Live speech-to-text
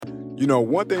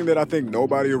One thing that I think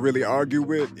nobody will really argue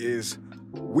with is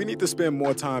we need to spend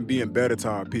more time being better to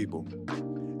our people.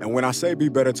 And when I say be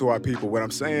better to our people, what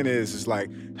I'm saying is like,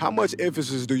 how much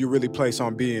emphasis do you really place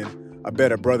on being a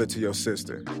better brother to your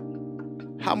sister?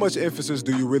 How much emphasis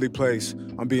do you really place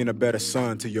on being a better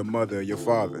son to your mother or your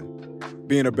father?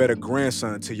 Being a better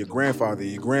grandson to your grandfather,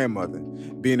 your grandmother?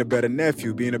 Being a better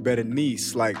nephew, being a better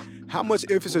niece? Like, how much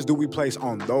emphasis do we place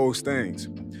on those things?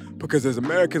 Because as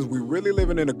Americans, we really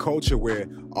living in a culture where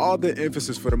all the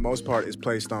emphasis for the most part is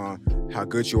placed on how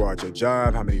good you are at your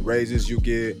job, how many raises you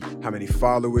get, how many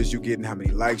followers you getting, how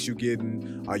many likes you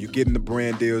getting, are you getting the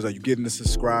brand deals, are you getting the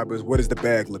subscribers, what is the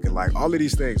bag looking like, all of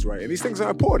these things, right? And these things are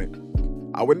important.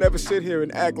 I would never sit here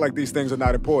and act like these things are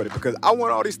not important because I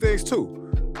want all these things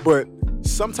too. But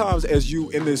sometimes as you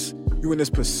in this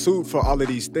pursuit for all of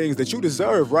these things that you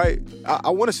deserve, right? I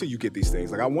want to see you get these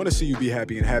things. Like, I want to see you be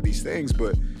happy and have these things,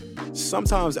 but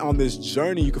sometimes on this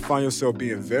journey, you can find yourself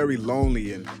being very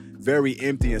lonely and very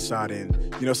empty inside. And,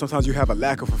 sometimes you have a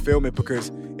lack of fulfillment because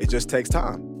it just takes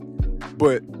time.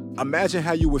 But imagine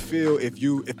how you would feel if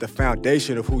the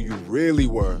foundation of who you really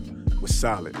were was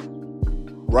solid,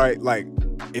 right? Like,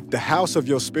 if the house of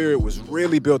your spirit was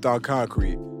really built on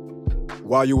concrete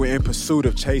while you were in pursuit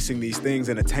of chasing these things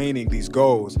and attaining these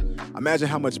goals, imagine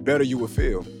how much better you would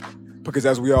feel. Because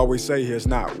as we always say here, it's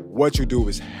not what you do,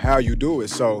 it's how you do it.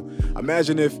 So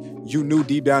imagine if you knew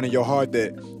deep down in your heart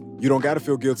that you don't got to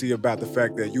feel guilty about the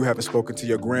fact that you haven't spoken to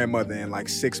your grandmother in like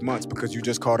 6 months because you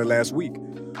just called her last week.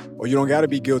 Or you don't got to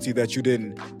be guilty that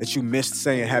you missed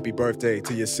saying happy birthday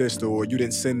to your sister, or you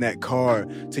didn't send that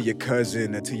card to your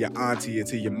cousin or to your auntie or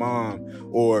to your mom,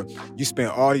 or you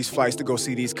spent all these flights to go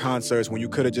see these concerts when you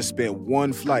could have just spent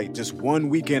one flight, just one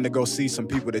weekend to go see some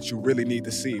people that you really need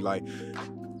to see. Like,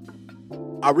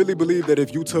 I really believe that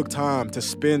if you took time to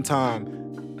spend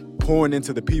time pouring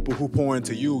into the people who pour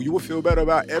into you, you will feel better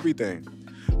about everything.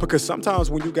 Because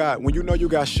sometimes when you know you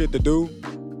got shit to do,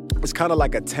 it's kind of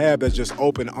like a tab that's just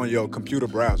open on your computer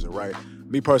browser, right?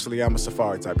 Me personally, I'm a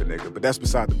Safari type of nigga, but that's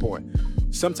beside the point.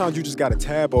 Sometimes you just got a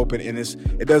tab open and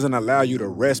it doesn't allow you to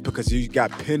rest because you got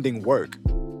pending work.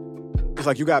 It's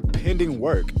like you got pending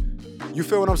work. You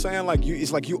feel what I'm saying? Like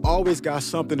it's like you always got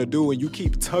something to do and you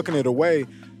keep tucking it away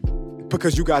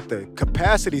because you got the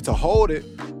capacity to hold it.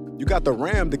 You got the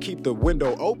RAM to keep the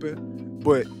window open,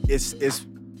 but it's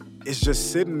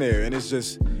just sitting there and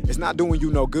it's not doing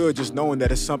you no good just knowing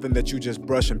that it's something that you just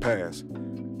brushing past.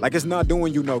 Like, it's not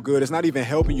doing you no good. It's not even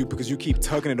helping you because you keep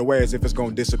tucking it away as if it's going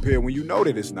to disappear when you know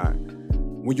that it's not.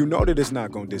 When you know that it's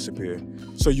not going to disappear.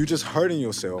 So you're just hurting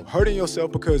yourself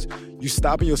because you're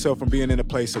stopping yourself from being in a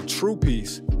place of true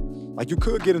peace. Like, you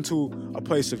could get into a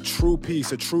place of true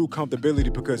peace, a true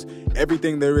comfortability because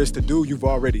everything there is to do, you've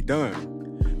already done.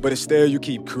 But instead, you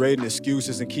keep creating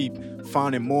excuses and keep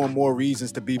finding more and more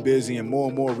reasons to be busy and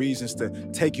more reasons to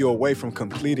take you away from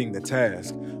completing the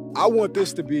task. I want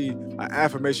this to be an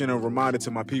affirmation and a reminder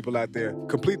to my people out there.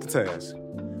 Complete the task.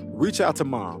 Reach out to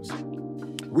moms.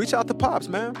 Reach out to pops,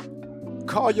 man.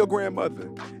 Call your grandmother.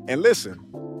 And listen,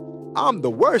 I'm the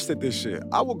worst at this shit.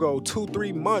 I will go 2,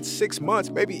 3 months, 6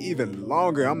 months, maybe even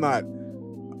longer. I'm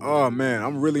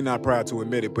really not proud to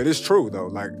admit it, but it's true though.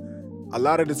 Like, a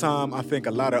lot of the time, I think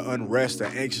a lot of unrest or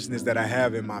anxiousness that I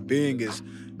have in my being is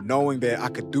knowing that I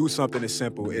could do something as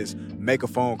simple as make a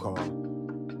phone call.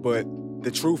 But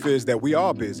the truth is that we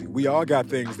are busy. We all got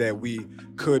things that we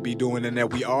could be doing and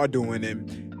that we are doing,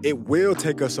 and it will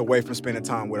take us away from spending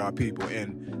time with our people.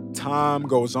 And time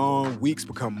goes on, weeks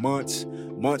become months,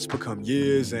 months become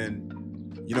years, and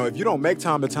if you don't make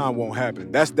time, the time won't happen.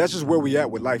 That's just where we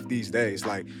at with life these days.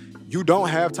 Like, you don't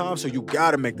have time, so you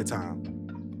gotta make the time.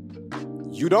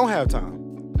 You don't have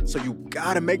time, so you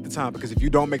gotta make the time, because if you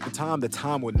don't make the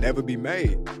time will never be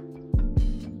made.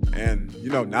 And,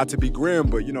 not to be grim,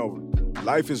 but,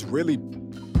 life is really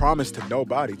promised to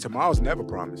nobody. Tomorrow's never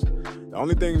promised. The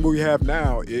only thing we have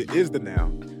now is the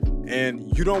now.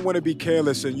 And you don't want to be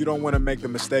careless, and you don't want to make the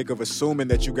mistake of assuming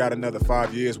that you got another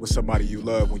 5 years with somebody you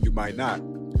love when you might not.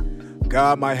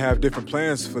 God might have different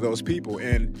plans for those people.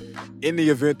 And in the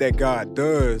event that God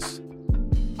does,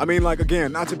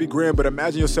 again, not to be grim, but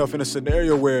imagine yourself in a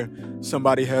scenario where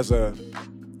somebody has a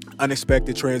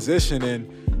unexpected transition,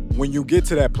 and when you get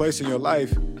to that place in your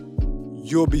life,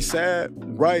 you'll be sad,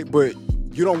 right? But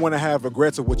you don't want to have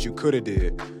regrets of what you could have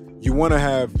did. You want to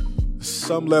have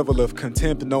some level of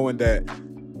contempt knowing that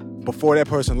before that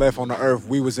person left on the earth,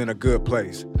 we was in a good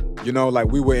place. Like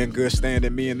we were in good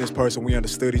standing. Me and this person, we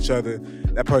understood each other.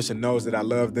 That person knows that I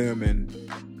love them, and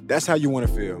that's how you want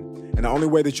to feel. And the only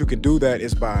way that you can do that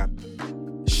is by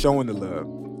showing the love.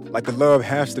 Like, the love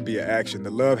has to be an action. The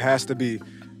love has to be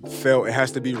felt. It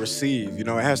has to be received. You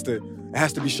know, it has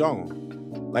to be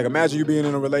shown. Like, imagine you being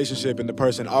in a relationship and the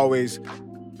person always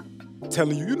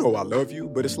telling you, you know, I love you,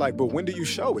 but it's like, but when do you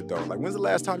show it though? Like, when's the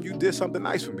last time you did something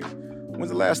nice for me? When's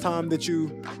the last time that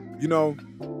you know,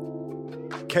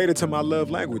 cater to my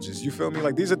love languages? You feel me?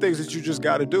 Like, these are things that you just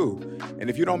got to do. And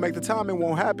if you don't make the time, it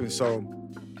won't happen. So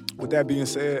with that being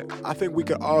said, I think we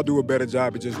could all do a better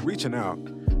job of just reaching out.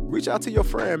 Reach out to your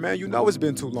friend, man. You know it's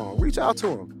been too long. Reach out to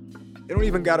him. It don't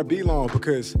even got to be long,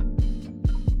 because,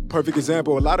 perfect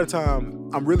example, a lot of time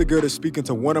I'm really good at speaking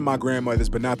to one of my grandmothers,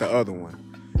 but not the other one.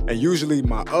 And usually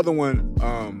my other one,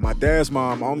 my dad's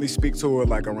mom, I only speak to her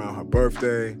like around her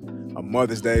birthday, a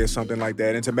Mother's Day or something like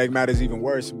that. And to make matters even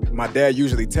worse, my dad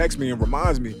usually texts me and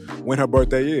reminds me when her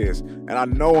birthday is. And I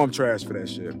know I'm trash for that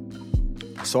shit.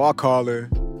 So I call her,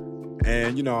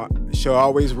 and, you know, she'll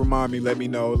always remind me, let me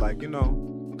know, like, you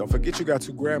know, don't forget you got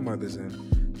two grandmothers, and,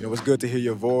 you know, it's good to hear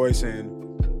your voice.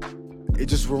 And it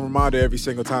just a reminder every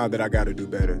single time that I got to do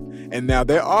better. And now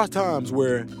there are times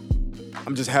where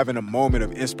I'm just having a moment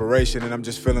of inspiration and I'm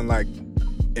just feeling like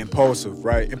impulsive,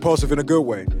 right? Impulsive in a good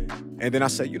way. And then I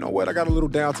say, you know what? I got a little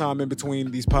downtime in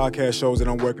between these podcast shows that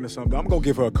I'm working or something. I'm going to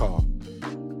give her a call.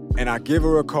 And I give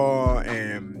her a call,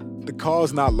 and the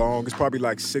call's not long. It's probably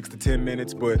like 6 to 10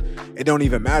 minutes, but it don't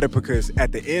even matter, because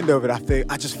at the end of it,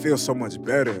 I just feel so much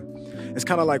better. It's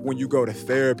kind of like when you go to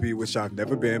therapy, which I've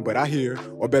never been, but I hear,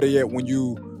 or better yet, when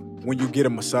you get a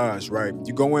massage, right?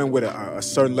 You go in with a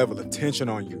certain level of tension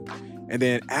on you, and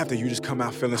then after, you just come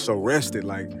out feeling so rested,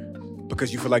 like,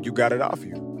 because you feel like you got it off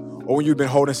you. Or when you've been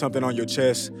holding something on your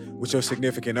chest with your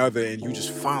significant other and you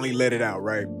just finally let it out,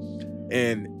 right?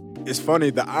 And it's funny,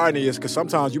 the irony is, because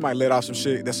sometimes you might let out some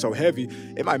shit that's so heavy,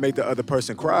 it might make the other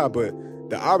person cry, but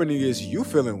the irony is you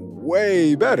feeling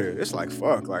way better. It's like,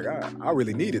 fuck, like, I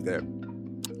really needed that.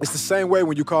 It's the same way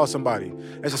when you call somebody.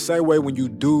 It's the same way when you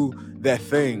do that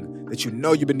thing that you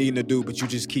know you've been needing to do, but you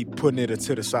just keep putting it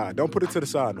to the side. Don't put it to the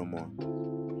side no more.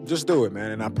 Just do it,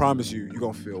 man. And I promise you, you're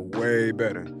going to feel way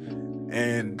better.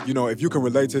 And, you know, if you can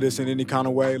relate to this in any kind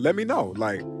of way, let me know.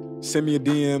 Like, send me a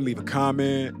DM, leave a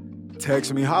comment,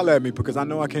 text me, holler at me, because I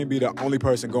know I can't be the only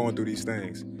person going through these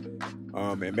things.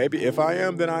 And maybe if I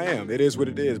am, then I am. It is what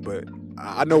it is. But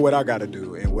I know what I got to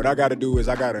do. And what I got to do is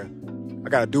I got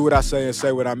to do what I say and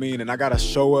say what I mean. And I got to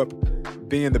show up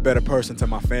being the better person to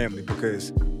my family,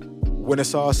 because when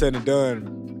it's all said and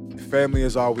done, family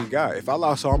is all we got. If I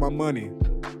lost all my money,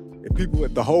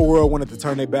 if the whole world wanted to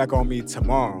turn their back on me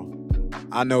tomorrow,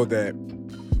 I know that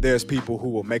there's people who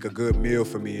will make a good meal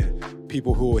for me, and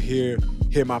people who will hear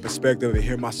my perspective and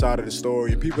hear my side of the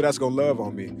story, and people that's going to love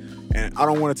on me. And I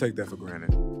don't want to take that for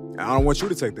granted. And I don't want you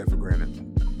to take that for granted.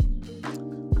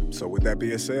 So with that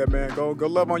being said, man, go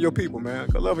love on your people, man.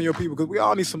 Go love on your people, because we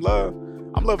all need some love.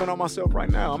 I'm loving on myself right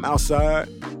now. I'm outside.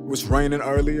 It was raining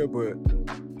earlier, but,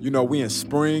 you know, we in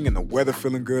spring and the weather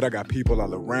feeling good. I got people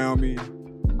all around me.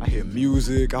 I hear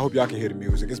music. I hope y'all can hear the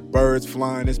music. It's birds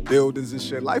flying. It's buildings and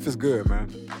shit. Life is good, man.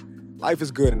 Life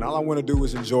is good. And all I want to do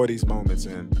is enjoy these moments.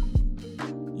 And,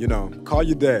 you know, call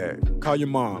your dad. Call your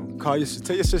mom. Tell your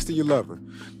sister you love her.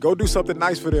 Go do something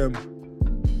nice for them,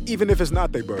 even if it's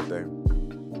not their birthday.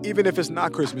 Even if it's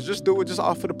not Christmas. Just do it just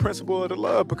off of the principle of the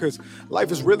love, because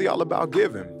life is really all about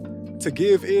giving. To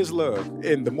give is love.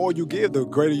 And the more you give, the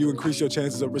greater you increase your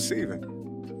chances of receiving.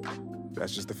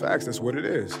 That's just the facts. That's what it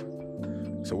is.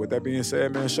 So with that being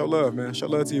said, man, show love, man. Show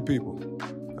love to your people.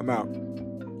 I'm out.